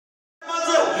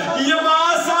یہ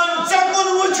باسان چکن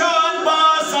وچان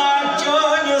باسان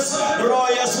چانس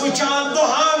رویس وچان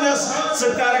دہانس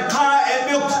سکر کھا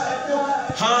امیک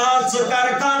ہاں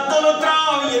سکر کھا تل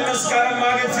تراو یمس کر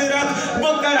مغفرت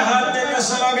بکر حد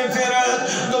یمس مغفرت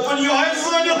دپن یوہی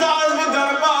زنیت آز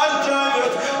بگر بار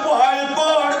تراویت وہائی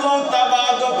بوڑ گو تبا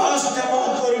دو بھست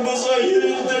منکر بظہیر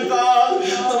انتقال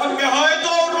دپن بہائی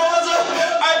تو روز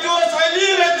اجوز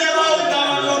علی رضی اللہ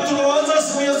تعالیٰ روز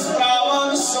اسمیز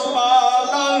تراوان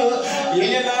سمالل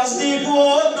یہ نزدیک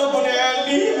وہ دپن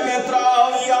علی میں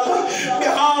تراوی اللہ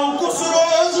بہاؤ کس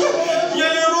روز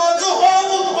یعنی روز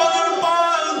ہو پنر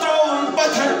پال ترون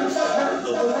پتھر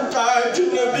دپن تاج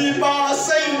نبی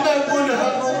باسین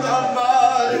گنہن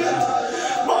غمارت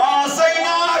باسین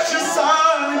آش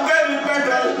سان گر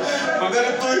بیٹل مگر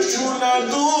تو چھونا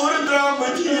دور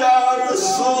درمت یا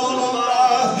رسول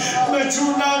اللہ میں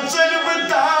چھونا ظلم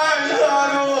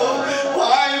تاجدارو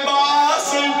بھائی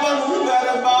باسین پنر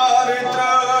دربار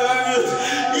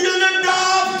ترائیت یہ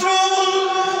ڈاپ ترول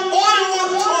اور وہ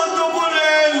دپن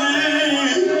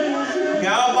علی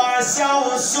میا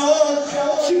باسیاو سوت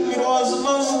روز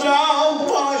مزدراو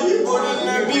پائی گل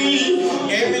نبی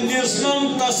ایم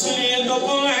دسنم تسلید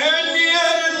دپن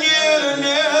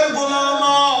نیر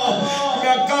غلاما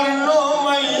میا کرنو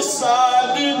مئی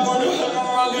سادی گنہن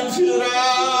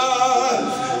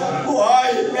مغفرت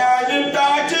وائی میانی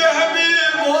ٹاچ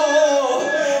حبیبو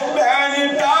میانی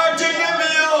ٹاچ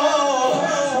نبیو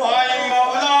وائی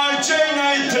مولا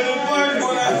چینائی تھر پر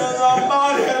گنہن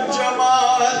زمبار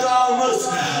جماعت آمس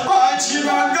آچی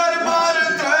نگر بار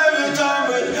تریویت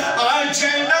آمد آچی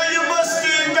نیم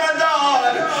بستی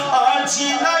بیدار آچی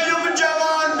نیم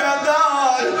جوان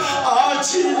بیدار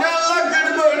آچی نلگن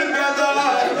بڑ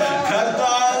بیدار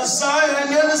کردان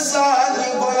سائن انسان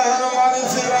گنہن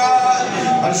مغفرات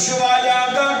ارشوالی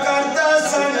آگاہ کرتا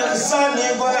سائن انسان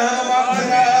گنہن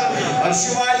مغفرات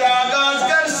ارشوالی آگاز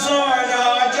کر سوان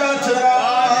حاجت را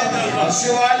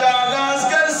ارشوالی آگاز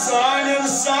کر سائن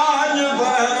انسان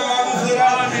گنہن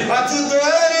مغفرات ات در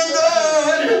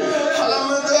در حلم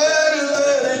در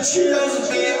در چیز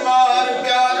بیمار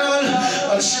پیارل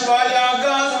ارشوالی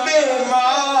آگاز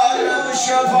بیمار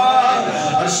شفا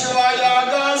ارشوالی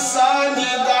آگاز سانی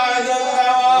دائدن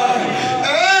نوار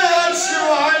اے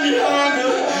ارشوالی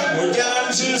آگاز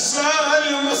مجھے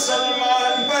ساری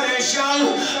مسلمان پریشان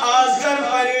آز کر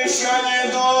پریشانی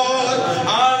دور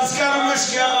آز کر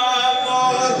مشکلات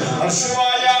دور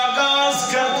ارشوالی آگاز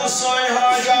کر تو سوئی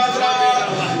حاجات را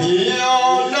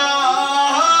یونا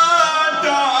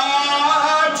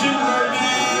ٹاچ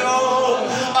نبیو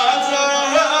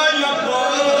آزائی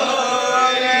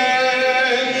پورے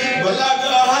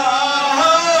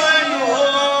بلگائی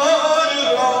نور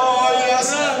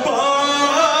رویس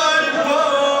پار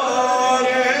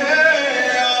پورے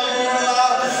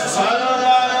اللہ صلی اللہ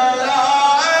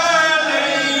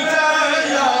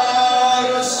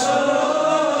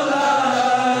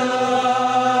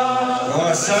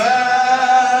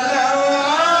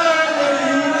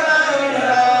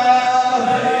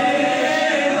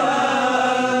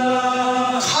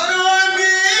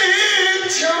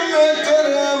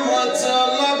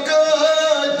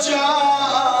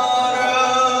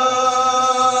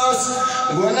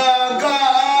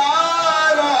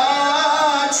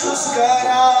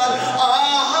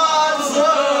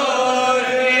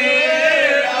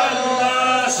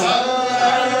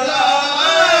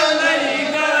علیہ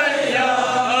یا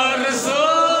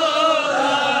رسول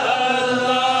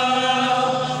اللہ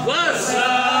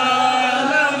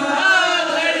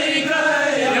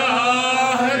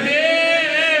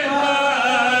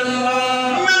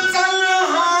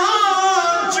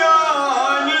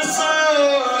وسلم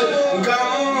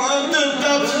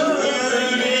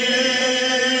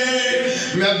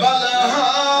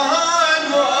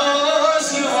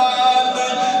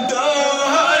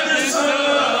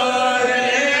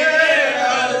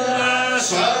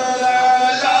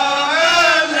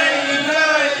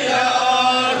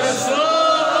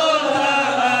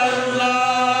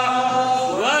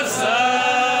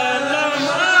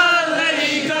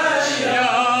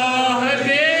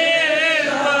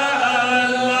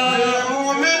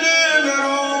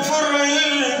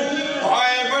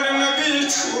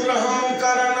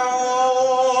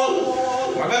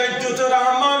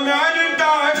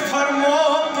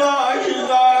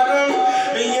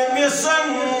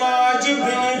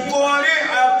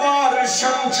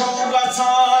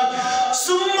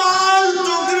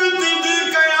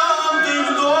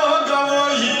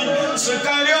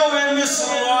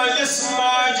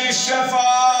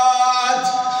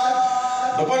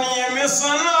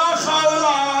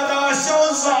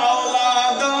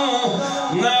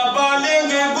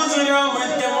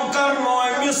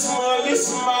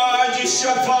اسماعیل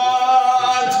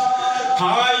شفاعت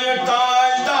ہائے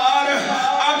تاجدار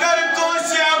اگر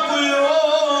کوسیا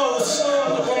کویوس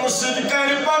مسجد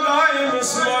کر پگائے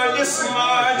مسمالس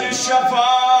ماج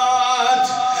شفاعت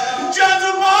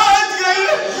جذبات گئی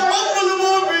ام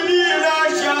المومنین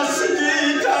عائشہ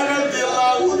صدیقہ رضی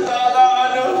اللہ تعالیٰ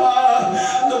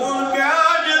عنہ دبن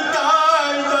بیان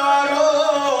تاجدارو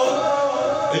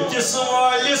اکس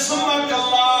والس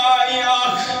مکلائی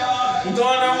آخ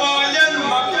دون والن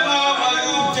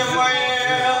مکلاون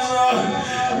تمیز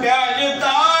بیان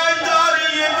تاجدار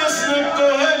یہ بسن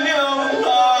کہنے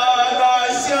اولاد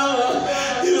آسیا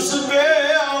اس بے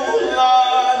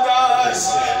اولاد آس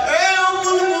اے ام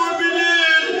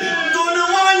المومنین دون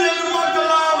والن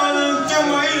مکلاون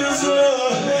تمیز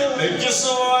اکس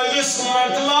والس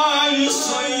مکلائی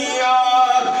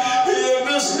سیار یہ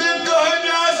بسن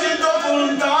کہنے آسی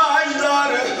دبن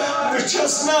تاجدار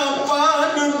بچسنا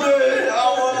پان بے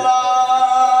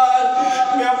اولاد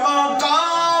میں ماقا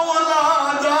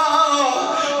اولادا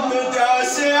میں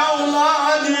جیسے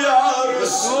اولاد یا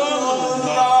رسول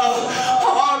اللہ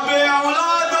ہاں بے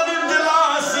اولاد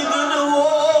دلاسی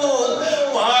دنوول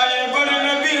پائے بڑھ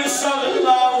نبی صلی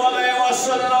اللہ علیہ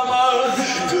وسلم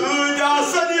کجا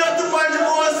صدیت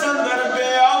مجموع سندر بے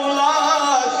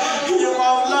اولاد یہ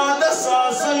اولاد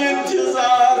ساسل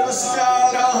انتظار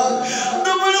سیارہ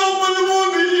دبنو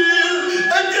بالمومنین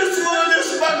اکس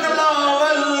والس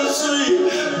مکلاول سی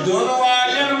دون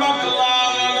والن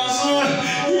مکلاول سی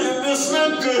یہ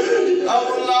بسنک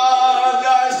اولاد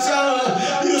آسا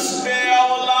اس بے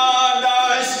اولاد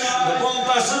آس دبن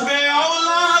تس بے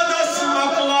اولاد اس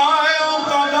مکلائیو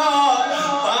پگا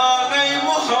پانے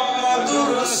محمد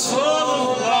رسول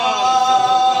اللہ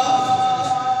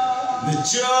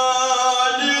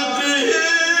بچالی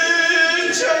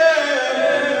دیچے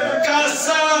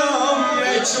قسم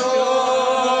میں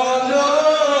چھوڑو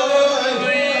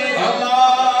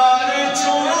ہمارے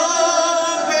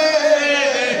چھوڑے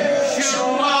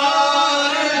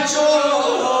شمار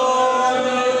چھوڑو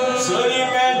سری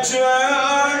میں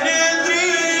چالی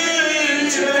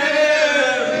دیچے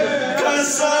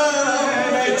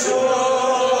قسم میں چھوڑو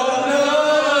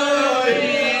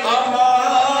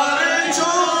ہمارے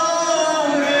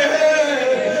چھوڑے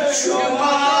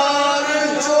شمار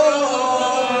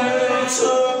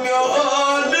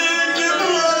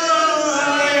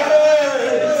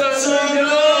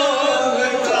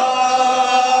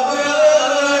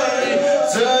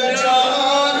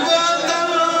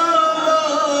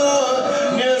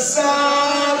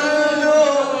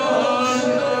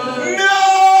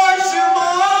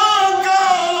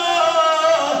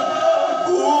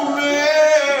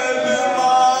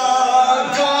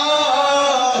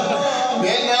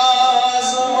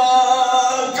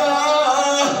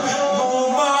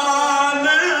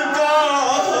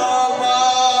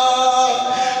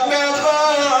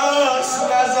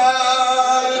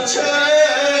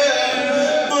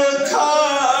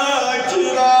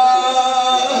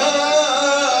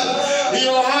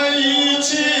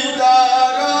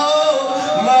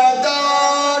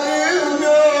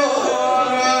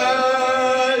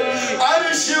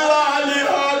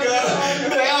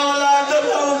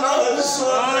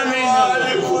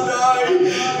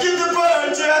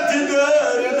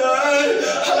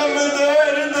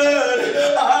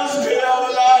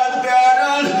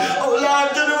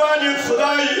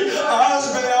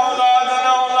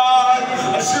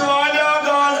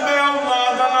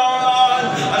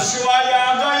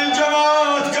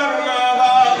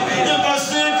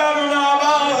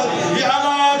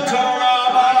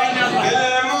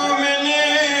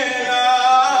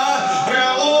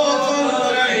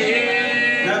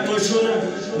چھوڑو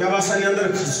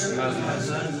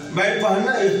میں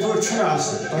پہنا ایک پور چھنا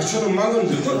آسا تو چھنا مانگن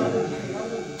دیتا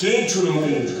کین چھنا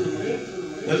مانگن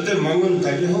یلتے مانگن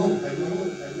تاکہ ہو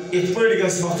ایک پور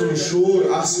گس وقتن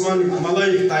شور آسمان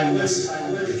ملائک تائم گس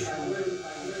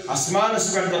آسمان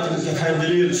اس پر داتن کہ خیر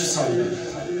دلیل شسال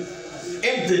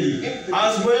امتلی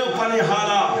آز بایو پانی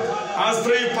حالا آز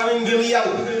تریو پانی دلیل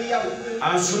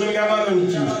آز چھنا مانگن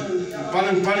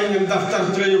کی پانی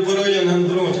دفتر تریو بروین ہن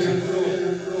برونت کر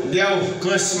دیو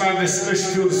قسمہ بس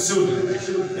کشفیور سود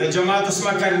یا جماعت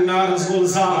اسمہ کر نارز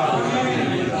گلزار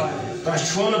تا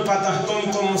چھون پتہ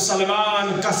تم کو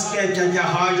مسلمان کس کیا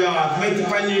حاجات میں تی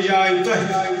پنی جائی تو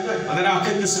اگر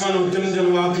آخر قسمانو تم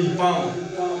دن واقعی پاؤں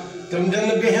تم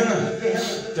دن بہن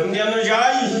تم دن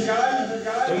جائی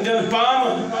تم دن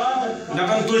پام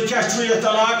دپن تو کیا چھو یہ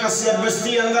طلاق سے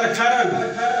بستی اندر کرن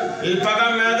یہ پگا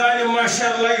میدان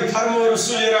محشر لگی فرمو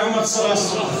رسول رحمت صلی اللہ علیہ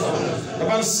وسلم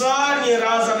دپن سارنی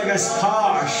رازن گس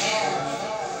پھاش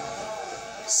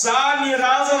سارنی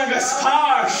رازن گس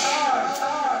پھاش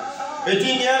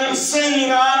أتي نيرم سٲری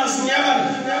راز نٮ۪بر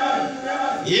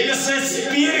ییٚمِس أسۍ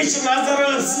پیٖرٕچ نظر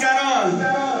ٲس کران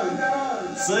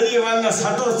سٲری وَننَس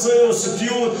ہتو ژٕ اوسُکھ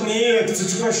یوٗت نیک ژٕ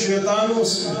چھُکھا شیطان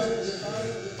اوسمُت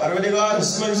پروردگارس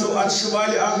منٛز عرشہِ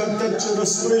والہِ اگر تَتہِ چھُ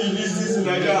رسوٲیی نِش دِژ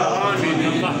نجات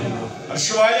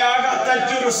عرشہِ والہِ اگر تَتہِ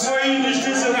چھُ رسوٲیی نِش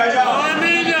دِژ نجات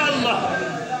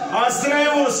آز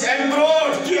ترٛٲیوُس اَمہِ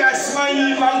برٛونٛٹھ کہِ اَسہِ ما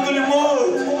یی ملکُل موت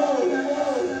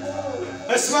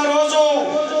أسۍ ما روزو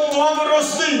توبہٕ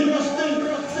روٚستُے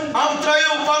اب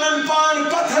ترٛٲیِو پنُن پان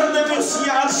پتھر دٔپِس یہِ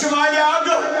عرشہِ والہِ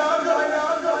اگر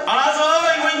آز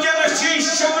آے وٕنکٮ۪نس چھِ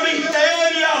شۄنٛگنٕچ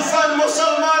تیٲری آسان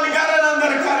مُسلمان گرن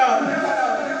اندر کران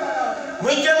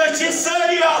وٕنکٮ۪نس چھِ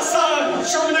سٲری آسان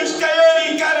شۄنٛگنٕچ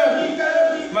تیٲری کران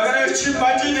مگر أسۍ چھِ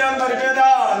مسجدِ اندر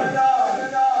بیدار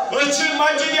أسۍ چھِ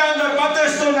مسجدِ اندر پتہٕ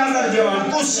ٲسۍ تو نظر دِوان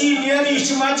کُس یی نیرِ یہِ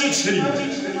چھِ مسجد شریٖف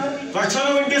تۄہہِ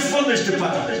چھَنہٕ وٕنۍ ڈِسپٕلنٕچ تہِ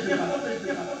پتہ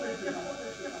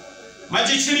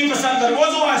مسجد شریٖفس اندر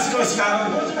وضوٗ آسہِ کٲنٛسہِ کرُن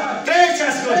ترٛیش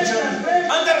آسہِ کٲنٛسہِ چیٚون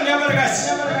اندر نٮ۪بر گژھِ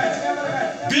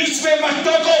بیچ میں مت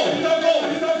ٹوکو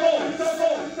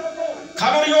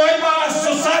خبر یہوے ما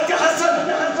سُہ ساتہِ حسن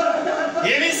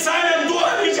ییٚلہِ سانٮ۪ن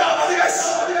دُعاہن اِجابت گژھِ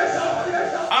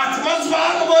اتھ منٛز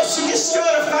واقعہٕ اوس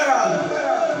ڈِسٹٲرٕب کران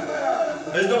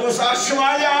أسۍ دوٚپُس عرشہِ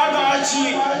والہِ آگاہ آز چھِ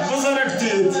بُزرگ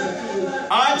تیٖتۍ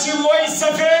آز چھِ موے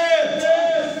سفید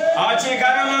آز چھِ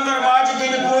گرن اندر ماجہِ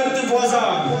بیٚنہِ کورِ تہِ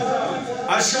بوزان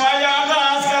عرشہِ والہِ آگاہ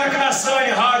آز کرکھ نا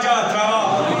سٲنۍ حاجات روا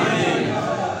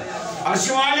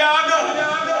عرشہِ والہِ آگاہ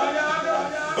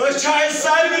أسۍ چھِ اَسہِ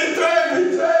ساروی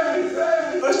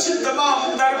ترٛٲومٕتۍ أسۍ چھِ تمام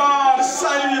دربار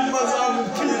ساروی منٛز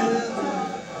آمٕتۍ پھیٖرِتھ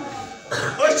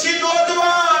أسۍ چھِ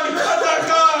نوجوان خطا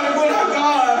کار گُناہ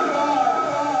گار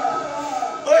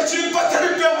أسۍ چھِ پتھر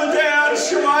پیوٚمُت ہے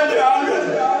عرشہِ والہِ آگاہ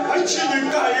اَسہِ چھِنہٕ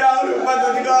کانٛہہ یار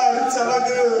مددگار ژےٚ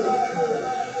بغٲر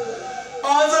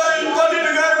آز آیہِ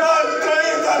پنٕنۍ گربار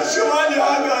ترٛٲیِتھ عرشہِ والہِ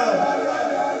آگاہ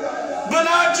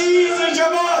بنا چیٖز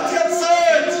جماعت ہٮ۪تھ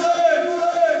سۭتۍ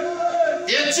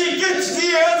ییٚتہِ چھِ کِتھ تہِ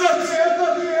عزت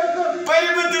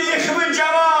پٔرۍمٕتۍ تہِ لیکھمٕتۍ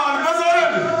جوان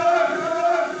بُزرگ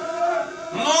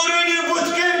نوٗرٲنی بُتھ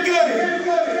کٔرۍ کٔرۍ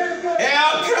اے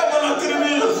اکرم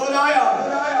الکرمیٖن خۄدایا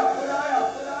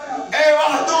اے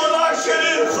وحدُاللہ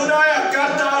شریٖف خۄدایا کر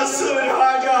تہٕ آز سٲنۍ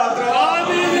حاجات روا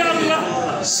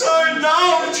سٲنۍ ناو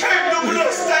چھے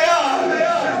ڈُبنس تیار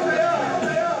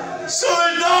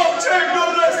سٲنۍ ناو چھے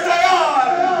ڈُبنس تیار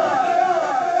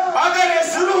اگر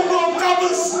أسۍ روٗگو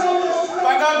قبض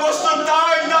پگاہ گوٚژھ نہٕ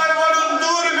تاجدار وَنُن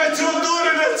دوٗر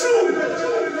گٔژھِو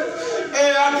اے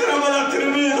اکرم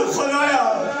الکرمیٖن خۄدایا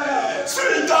سُے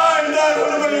تاجدار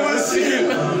وَنہٕ بہٕ وسیٖم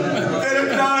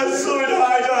کٔرِکھ نا آز سٲنۍ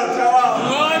حاجات روا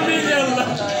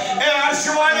اے عرشہِ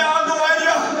والہِ آگاہ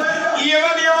واریاہ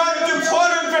یِوان تہِ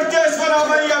فونن پٮ۪ٹھ تہِ ٲسۍ وَنان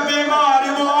واریاہ بیمار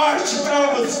یِمو آش چھِ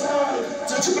ترٛٲومٕژ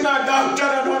ژٕ چھُکھ نا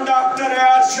ڈاکٹرن ہُنٛد ڈاکٹر اے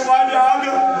عرشہِ والہِ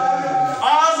آگاہ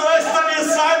آز ٲسۍتن یہِ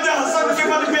سادِ حسن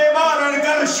تِمن بیمارن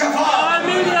گر شفا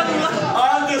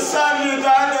آز دِ سارنٕے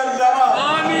دادٮ۪ن دوا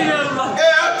اے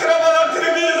اکرم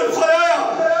الکرمیٖن خۄدایا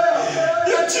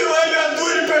ییٚتہِ چھِ واریاہ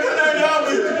دوٗرِ پٮ۪ٹھ أڑۍ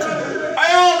آمٕتۍ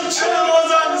عیال چھِنہٕ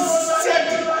روزان سیٚٹ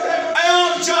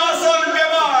عیال چھِ آسان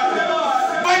بیمار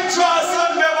بچہٕ چھُ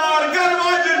آسان بیمار گرٕ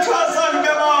واجٮ۪ن چھُ آسان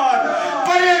بیمار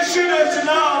پریشٲنی چھِ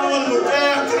ناو وولمُت اے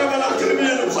اکرم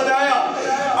الکرمیٖن خۄدایا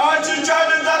آز چھِ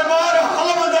چانہِ دربار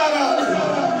حلمہٕ داران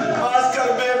آز کر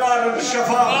بیمارن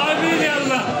شفا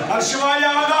عرشہِ والہِ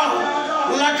آگاہ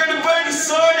لۄکٕٹۍ بٔڑۍ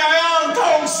سٲنۍ عیال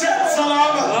تھاوُکھ صحت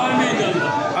سلامت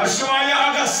عرشہِ والہِ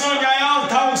آگاہ سٲنۍ عیال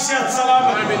تھاوُکھ صحت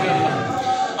سلامت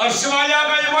عرشہِ والہِ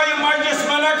آگاہ یِمو یہِ مجلس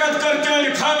منعقد کٔر تِہٕنٛدِ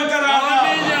خانقاہ آباد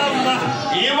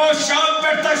یِمو شام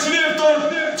پٮ۪ٹھ تشریٖف تُل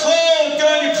تھوٚو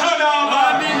تِہٕنٛدِ خانہٕ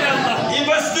آباد یہِ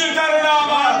بستی کرُن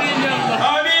آباد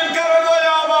آمیٖن کرن وٲلۍ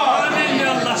آباد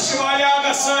عرشہِ والہِ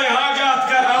آگاہ سٲنۍ حاجات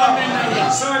کر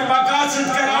سٲنۍ مقاصد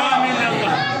کر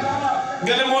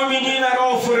بالمؤمنین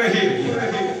رؤوف رحیٖم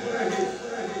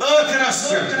ٲخرس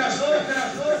پٮ۪ٹھ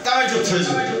توجہ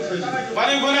تھٲیزیو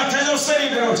پنٕنۍ گۄناہ تھٲیزیو سٲری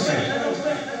برٛونٛٹھ کَنہِ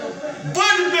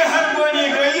بٔڑ مہربٲنی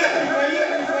گٔیہِ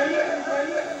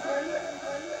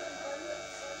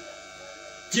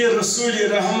کہ رسول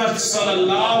رحمت صلی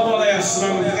اللہ علیہ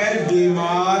وسلم کر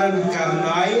بیمارن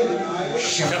کرنائے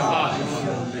شفا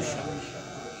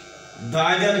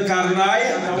دادن کرنائے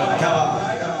دوا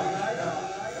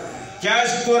کیا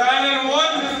اس قرآن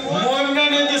ون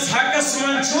مومنن ہندس حقس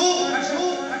من چھو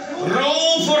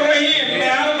رؤوف الرحیم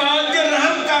مہربان کے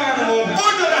رحم کرن وول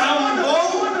بڑ رحم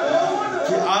وول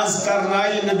کہ آز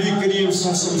کرنائے نبی کریم صلی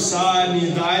اللہ علیہ وسلم سانی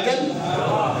دادن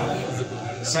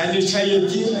سانی چھا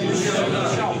یقین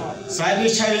سانی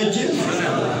چھا یقین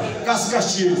کس کس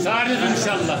چیز سانی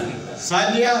انشاءاللہ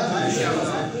سانیہ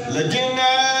لیکن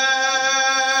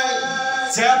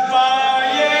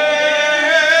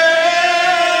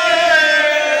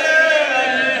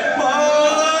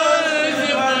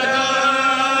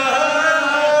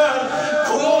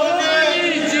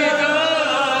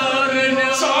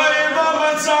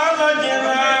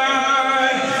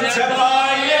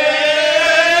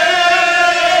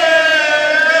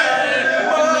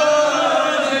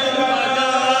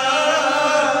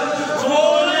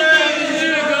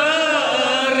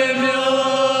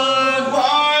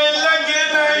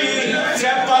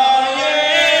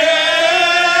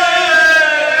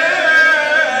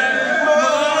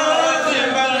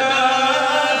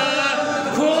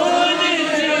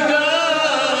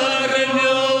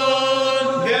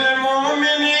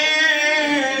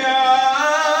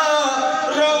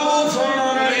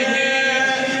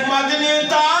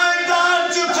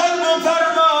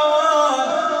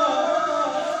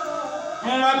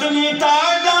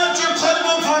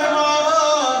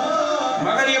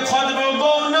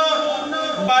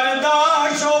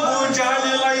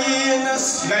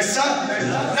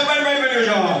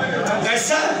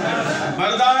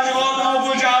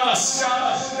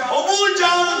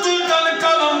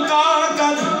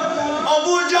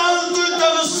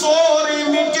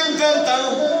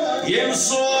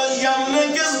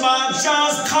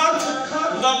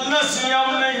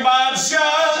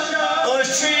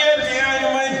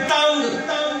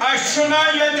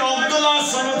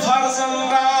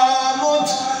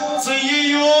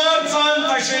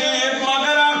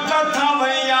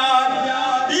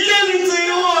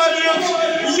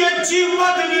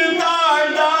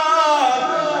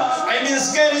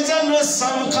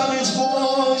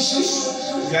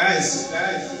Guys,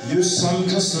 you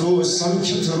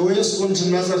samkhit royas kun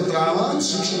nazar travan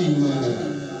such iman.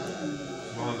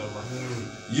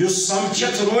 You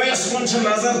samkhit royas kun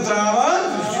nazar travan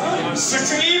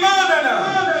such iman.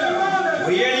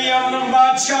 We yamnam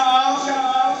badshah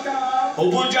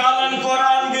Abu Jalan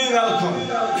Quran gingalkom.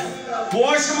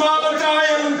 Posh mal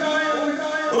trayan,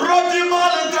 roti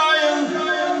mal trayan,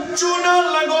 chuna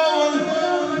lagon.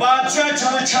 Badshah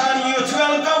chhan youth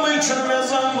welcome chhan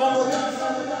gomut.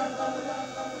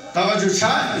 Tavaju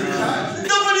chha?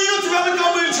 Nobody youth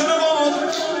welcome chhan gomut.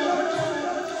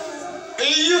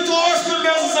 Youth ostu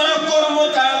mezan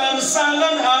kormut alam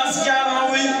salan az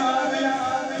kanawi.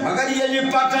 Magar ye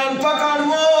pakan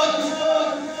mot.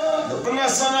 Dupna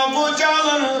Abu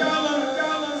Jalan.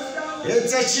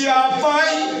 It's a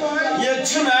chiapai.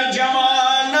 Yetna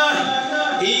jamana.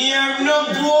 Yemna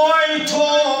boy to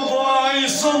boy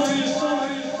sund.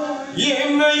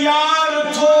 Yemna yar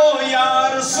to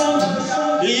yar sund.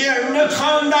 Yemna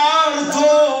khandar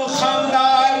to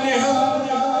khandar ne.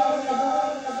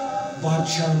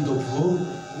 Badshah dopho.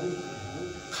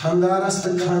 Khandar ast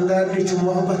khandar ne chu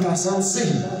mohabbat asan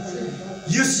sahi.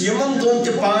 Yus yaman don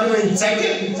te panwain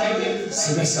tsage.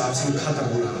 Sida asan khatar.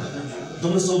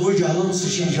 Donas Abu Jalan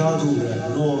sushi jadu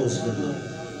knows.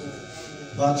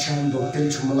 Badshah do tel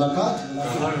chu mulakat.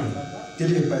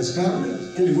 Teli paiskar.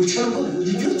 Teli wuchan ko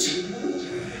yigit.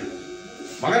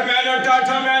 Magar maine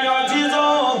tata maine azizo.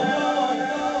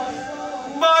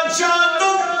 Badshah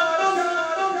do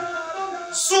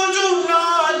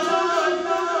sujunad.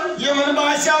 Yaman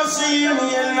Badshah si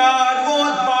yelnad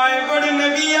bot pai bad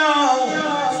nabiya.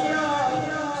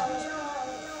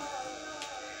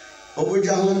 Abu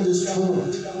Jalan is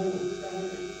told.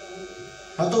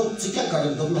 Hato tika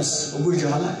karan donas Abu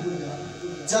Jalan.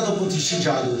 Zado put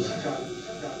shijadu.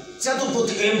 Zado put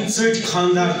emtsert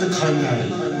khandar te khandar.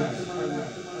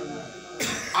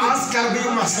 Az kar bhi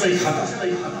masla khata.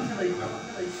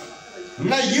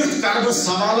 Na youth kar bhi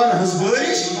samalan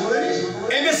hasbarish.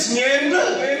 Emes nerna.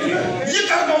 Ye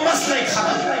kar bhi masla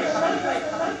khata.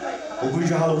 Abu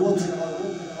Jalan what?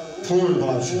 Phone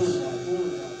Badshah.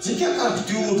 Tika kar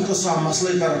tiud ka sa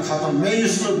masla kar khata. Main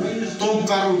isme tom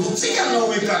karam to tika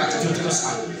nawi kar tiud ka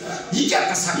sa. Ye kya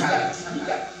ka sa kar?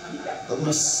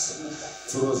 Donas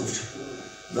Surozov.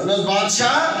 Donas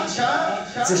Badshah.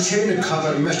 Zechene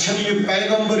khabar. Mechani ye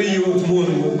paygambari yot mon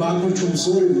bagun chum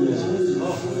sori.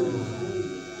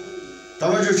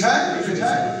 Tavaju chha?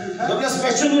 Donas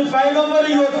mechani ye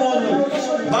paygambari yot mon.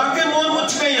 Bagun mon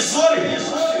mutme ye sori.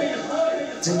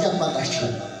 Zekya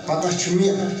patah chumi.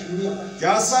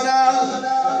 Kya sana?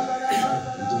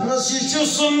 Donas ye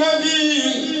sunnabi.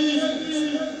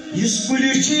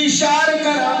 Yiskulichi ishar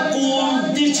kara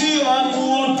kul dichi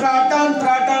angul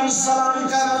pratan salam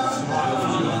kara.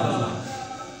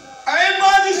 Ay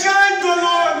Badshah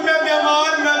dolo me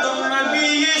bemar me dum nabi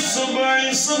subay.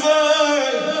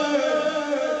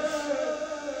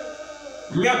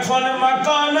 Me khon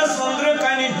makan sundr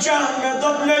kani chah me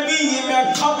dum nabi me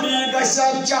khabri gasa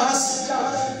chahas.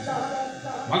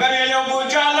 Magar ye Abu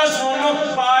Jalan suno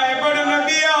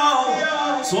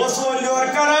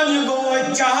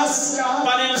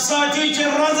साथी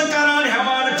च रज करान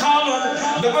हेमान खालन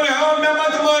दपन हे मे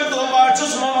मत मर तो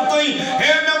बाचुस ममतई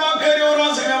हे मे मा करियो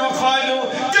रज मे मा खायो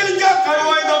तिल क्या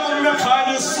करवाई दपन मे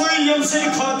खायो सुई यम से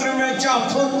खातिर में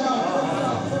चाफन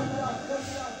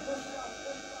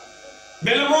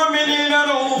بالمؤمنين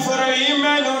رؤوف رحيم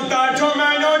मैनो टाठो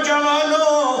मैनो जवानो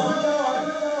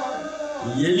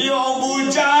यली अबू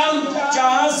जाल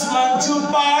चास मन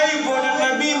छुपाई बोल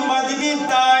नबी मदनी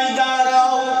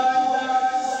ताईदाराओ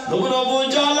दुगनो अबू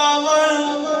जाल आवन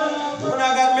दुगना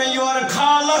अगर मैं योर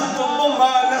खालत तो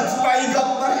मुबारक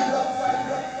पैगंबर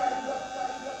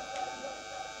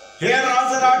हे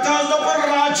राज राठा दपर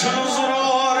राछन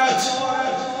जरूरत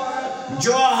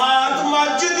जो हाथ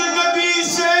मस्जिद नबी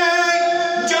से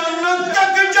जन्नत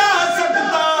तक जा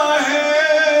सकता है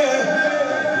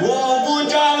वो अबू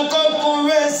जाल को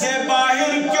कुएं से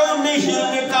बाहर क्यों नहीं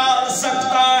निकाल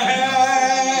सकता है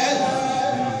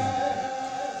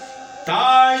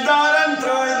ताजदारन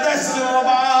त्रोय दस्त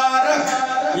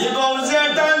मुबारक ये गौ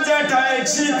जेठन जेठा एक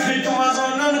सीखित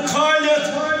मजोनन खालित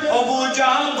अबू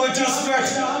जाल बचस पेट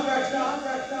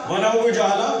वन अबू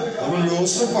जाला अमन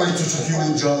योसन पाइचु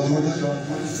चुकी जादू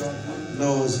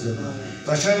नौज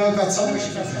तशैमा का समझ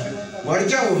वड़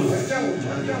क्या बोलूं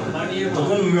तो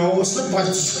कौन योसन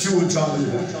पाइचु चुकी जादू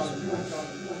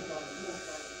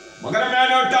मगर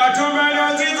मैंने टाठो मैंने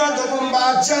जीता तो कौन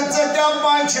बादशाह से क्या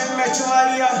पाइचन में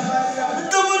चुमारिया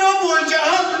तुम नो बोझा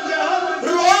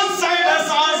रोज साइड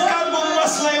सास का तुम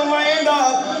मसले वाइंदा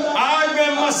आज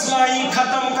मैं मसला ही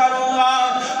खत्म करूंगा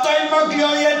तय मकलियो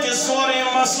ये सोरे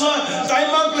मसला तय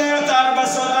मकलियो तार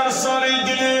बसंदर सोरे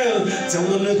दिल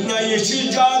चमन इतना ये ची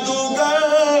जादूगर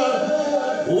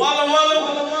वल वल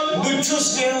बुचुस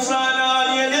के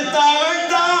इंसान ये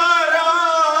ताईदारा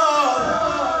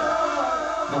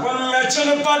अपन में चल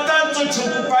पता तो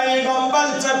छुप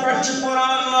पैगंबर से पढ़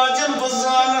कुरान नाजिल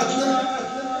बजाना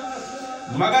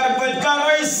मगर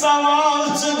बदकार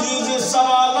सवाल से दीजिए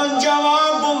सवालन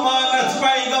जवाब मानत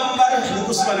पैगंबर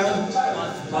कुछ बना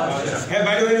है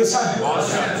बड़े बड़े साहब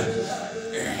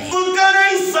बदकार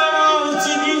सवाल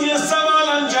से दीजिए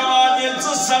सवालन जवाब ये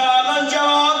तो सवालन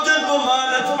जवाब दे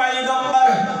मानत पैगंबर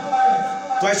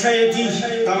तो अच्छा ये थी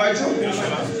तवज्जो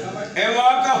ए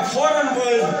वाका फौरन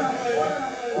बोल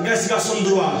गैस का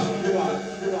सुंदुआ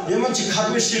ये मन ची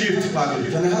खत्म शरीफ पागल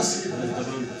क्या नहीं हस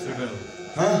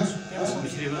हाँ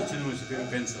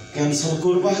कैंसल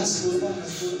कुर्बास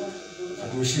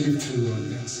मुश्किल चुनो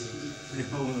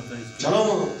चलो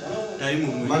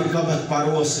मन का बात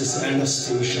पारोस इस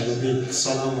एंडस्ट्री इंशाल्लाह भी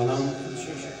सलाम अलैकुम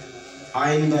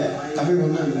आइंदा तभी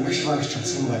उन्हें मशवरा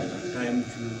शख्सन भाई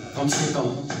कम से कम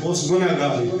उस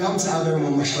गुनाहगार कम से अगर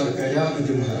मैं मशवरा कर या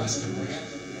भी महाराज कर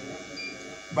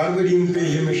बारबरीम पे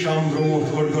हमें शाम रोमो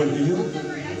थोड़ दियो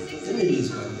तो नहीं इस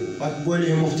बात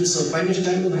बोले मुफ्ती सर पानिश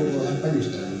टाइम में बोला पानिश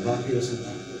टाइम बाकी ऐसे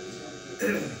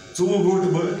तो गुड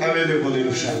अवेलेबल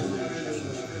इंशाल्लाह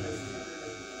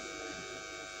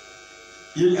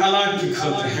ये अलाक की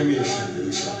खातिर हमेशा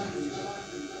इंशाल्लाह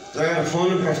तो अगर फोन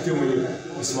पर क्यों मुझे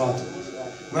इस बात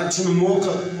मैं चुन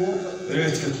मौका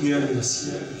रेत कितनी है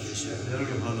नसीब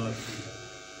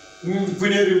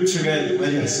कुने रूप से गए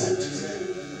वजह से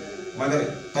मगर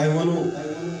ताइवानो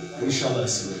इंशाल्लाह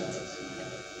से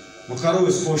वो करो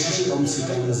इस कोशिश कम से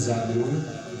कम ज़्यादा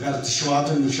घर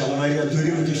तशवातन इंशाल्लाह वारिया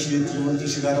दूरी में तशीयत यमन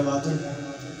तशगार वातन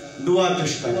दुआ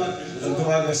तशकर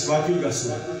दुआ गस वाकई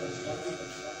गसना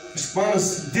इस पानस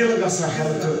दिल गसना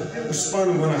हल्क इस पान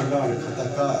गुनाहगार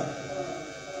खताकार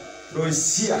रोज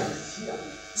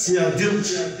सिया दिल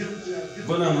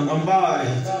गुनाह अंबार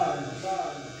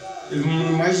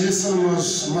मजलिसन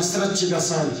मसरत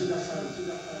गसान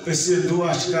ऐसे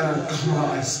दुआ करान कहमा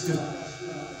आस्ते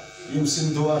यम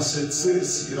सिन दुआ से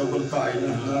रब्बुल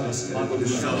कायनात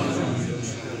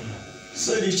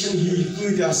सरी छन ही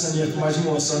कूद आसन यत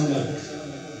मजमुअस अंदर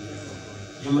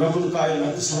यम रब्बुल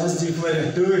कायनात नजदीक वारिया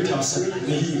टट आसन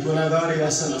नहीं गुनाहगार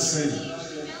आसन सरी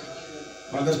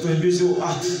मगर तुम बिजो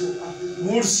अत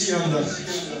मूर्सी अंदर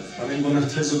पन गुनाह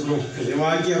थेजो ब्रो ये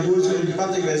वाकिया बोझो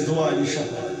पता गस दुआ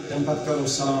इंशाल्लाह तम पत करो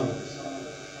सलाम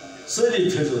सरी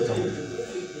थेजो तम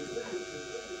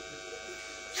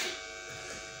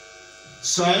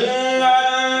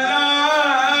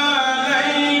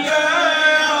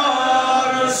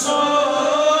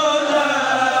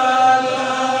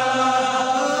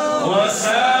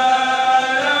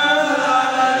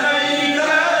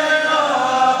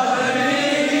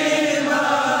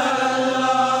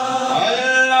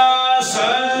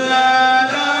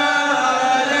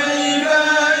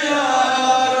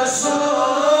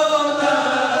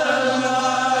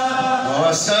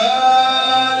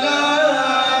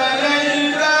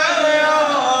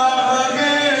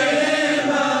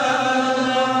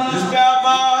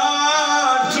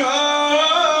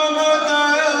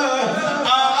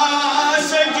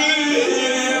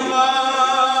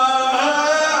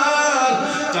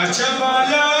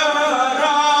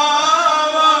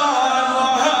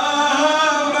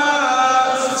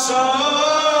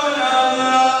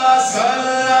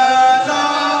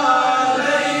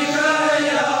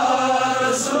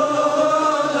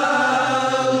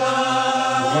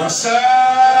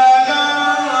السلام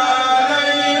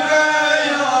عليك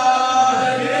يا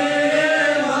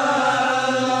حبيب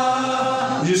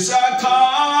الله جسكا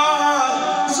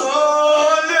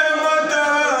ظلمت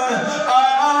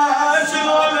عاشق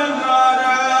النار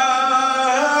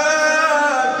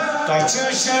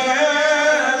تششي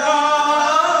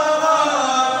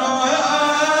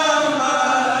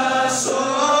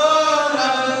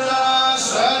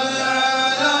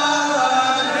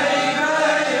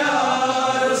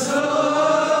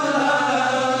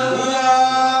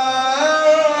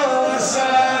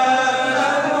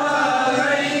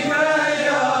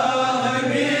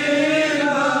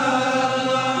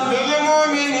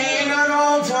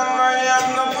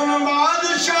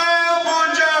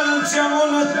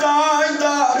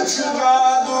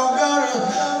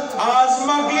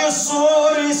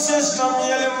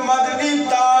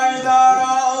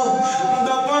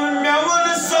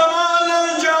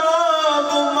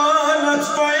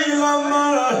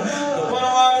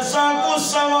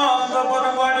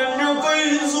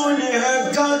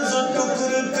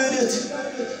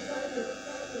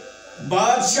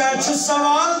بادشاہ چھ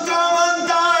سوال تراوان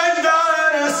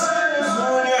تاجدارس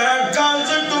زونہِ ہیٚکان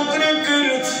زٕ ٹُکرٕ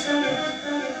کٔرِتھ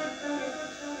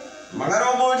مگر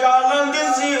ابو جہلن دِ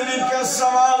زیٖرِ کیٛاہ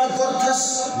سوال کوٚرتھس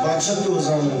بادشاہ تہِ اوس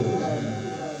زانُن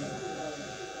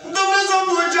دوٚپنس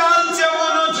ابو جہل ژےٚ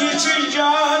ووٚنُتھ یہِ چھُ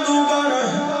جادوگر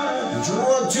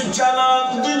جوت چھُ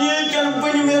چلان دُنیہکٮ۪ن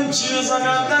بٔنۍمٮ۪ن چیٖزن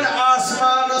اندر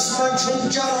آسمانس منٛز چھُنہٕ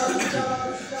چلان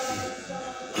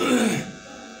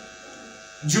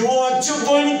جوت چھُ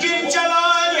بۄنہِ کِنۍ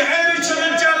چلان ہیٚرِ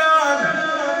چھُنہٕ چلان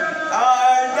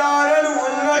تاجدارن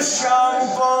ووٚننس شام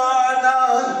کو آنا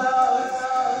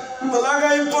بہٕ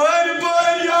لگے پٔرۍ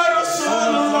پٔرۍ یا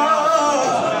رسول اللہ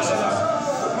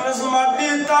دوٚپنس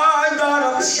مدنی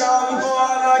تاجدارن شام کو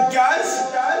آنا کیٛازِ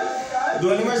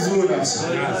دۄن منٛز زوٗن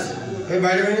آسان ہے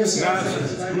بڑِ ؤنِو سا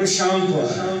دوٚپنس شام کو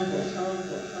آنا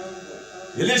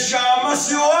ییٚلہِ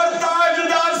شامس یور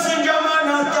تاجدار سٕنٛز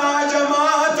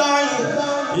جماعت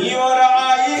آیہِ یور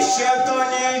آئی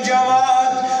شیطانی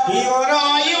جماعت یور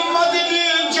آئی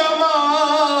مدنی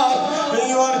جماعت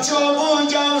یور چھُ ابو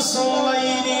جہل سُنٛد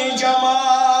لٲنی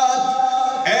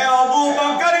جماعت اے ابو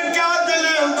بکر کیا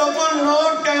دلیل دوٚپُن نو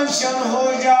ٹینشن ہو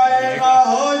جائے گا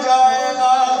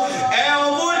اے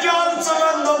ابو جہل ژٕ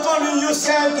وَن دوٚپُن یُس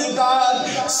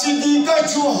اعتقاد صدیقہ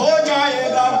چھُ ہو جائے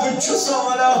گا بہٕ چھُس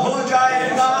وَنان ہو جائے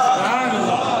گا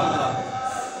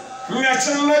مےٚ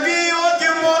چھُنہٕ نبی یوت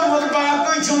یہِ ووٚنمُت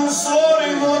باقٕے چھُم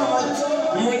سورُے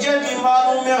ووٚنمُت مجھے بھی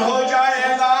معلوم ہے ہو جائے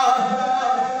گا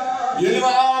ییٚلہِ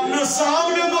وۄنۍ آمنہٕ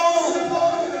سامنہٕ گوٚو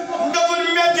دوٚپُن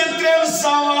مےٚ دِ ترٛٮ۪ن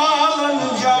سوالن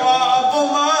جواب بہٕ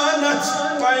مانَتھ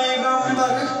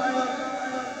پیغمبر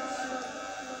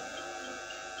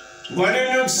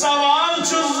گۄڈٕنیُک سوال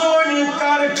چھُ زونہِ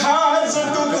کر کھا زٕ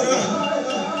ٹُکرٕ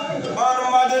دَپان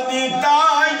مدنی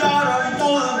تاجدارن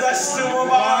تُل دستہٕ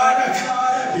مُبارک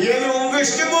ییٚلہِ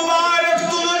اونٛگشتہِ مُبارک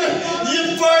تُلُن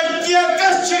یِتھ پٲٹھۍ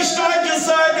کیکس چھِ شاکہِ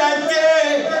سۭتۍ اَتہِ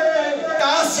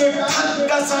ٹاسہٕ ٹھک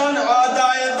گژھان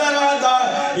آدایہِ درادا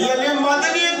ییٚلہِ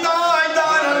مدنی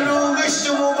تاجدارن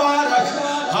اونٛگشتہِ مُبارک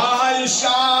ہاے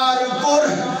اشار کوٚر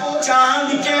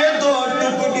چاند کے دو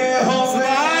ٹُکڑے ہو گئے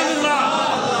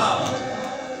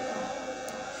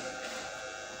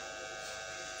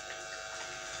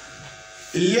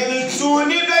ییٚلہِ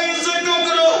ژوٗنہِ گٔے زٕ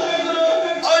ٹُکرٕ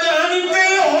أڑہن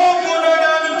پیٚیہِ ہوکُن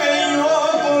أڑہن پیٚیہِ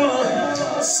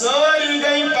یوکُن سٲری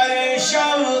گٔے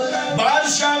پریشان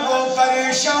بادشاہ گوٚو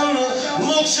پریشان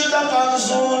لُکھ چھِ دپان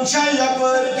زوٗن چھا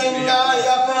یپٲرۍ کِنہٕ نا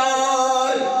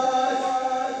یپٲرۍ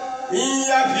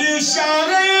یک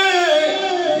اشارے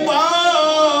با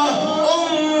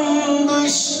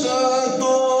انگشت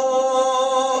تو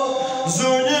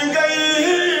زونہِ گٔے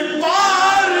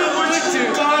پار وٕچھ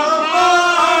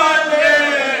کمالے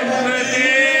نبی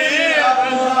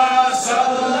اللہ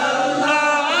صلی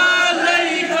اللہ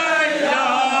علیہ یا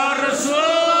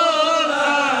رسول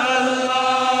اللہ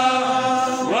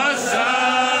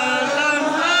وسلم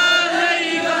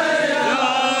علیہ یا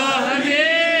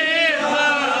حبیب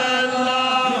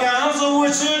اللہ یہاں سے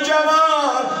وٕچھ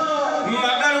جواب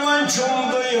مگر وۄنۍ چھُم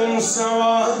دوٚیِم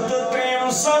سوال تہٕ ترٛیٚیِم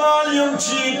سوال یِم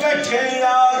چھی کٹھے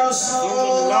یا رسول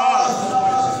اللہ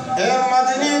اے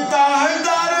مدنی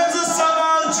تاجدارن زٕ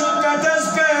سوال چھُ کٹھس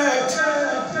پٮ۪ٹھ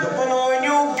دوٚپُن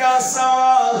ؤنِو کیٛاہ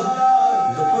سوال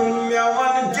دوٚپُن مےٚ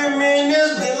وَن کہِ میٛٲنِس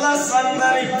دِلس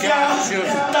انٛدر کیٛاہ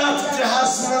تتھ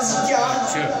کیٛاہس منٛز کیٛاہ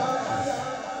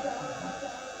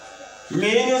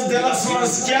میٛٲنِس دِلس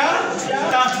منٛز کیٛاہ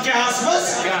تتھ کیٛاہس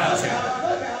منٛز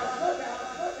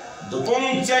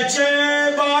دوٚپُن ژےٚ چھے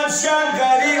بادشاہ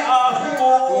گرِ اکھ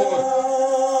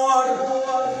کوٗر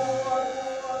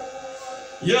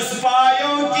Yes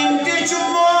payo kinti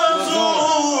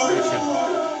chumozur,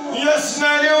 yes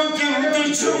nayo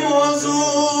kinti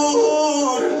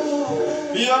chumozur,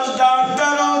 yes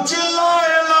doctoron chilay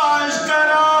ilaaj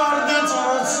karar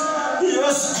ditmus,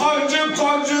 yes khojju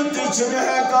tichne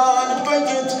hekan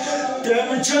pakit,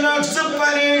 tem chunak se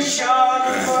pareshan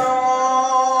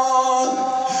karon,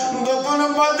 dopun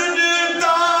madni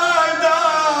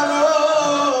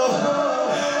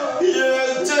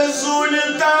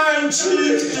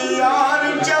İhtiyar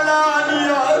Celal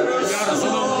ya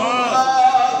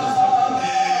Resulallah,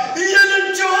 Yenim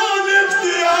çok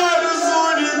ihtiyar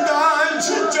Zul'dan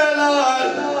Celal,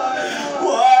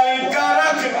 Vay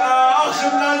karak ah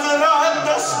nazarat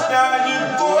dastani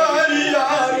koy ya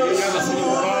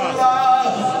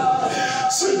Resulallah,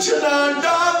 Suçuna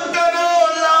damdara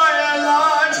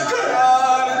ilaç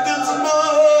karar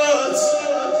dizmez,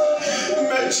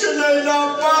 Meçhuleyla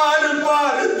par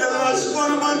dilas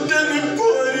kurbanın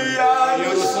koy ya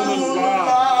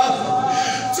Resulallah,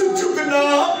 Çocukna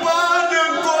bana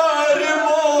koy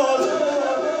mol,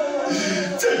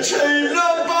 Çeçeyla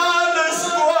bana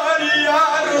koy ya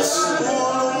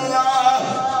Resulallah,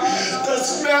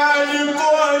 Tasbihani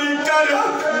koy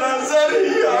karak nazar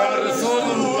ya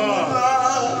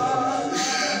Resulallah,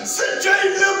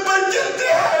 Sıçayla bacıdı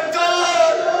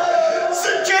hekar,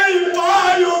 Sıçay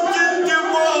payo gitti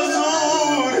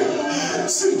mazur,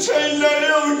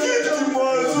 Sıçaylarım gitti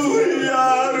mazur ya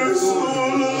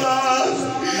Resulullah,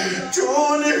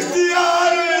 Çoğun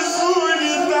ihtiyar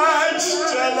Resulullah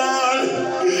Celal,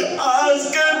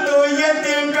 Az to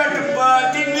yetim kat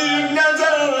batini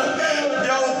nazar,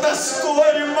 Jav tas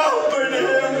koi mahpane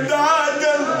imdad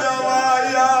dava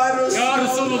ya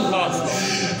Resulullah,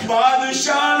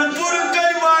 Badşahın pur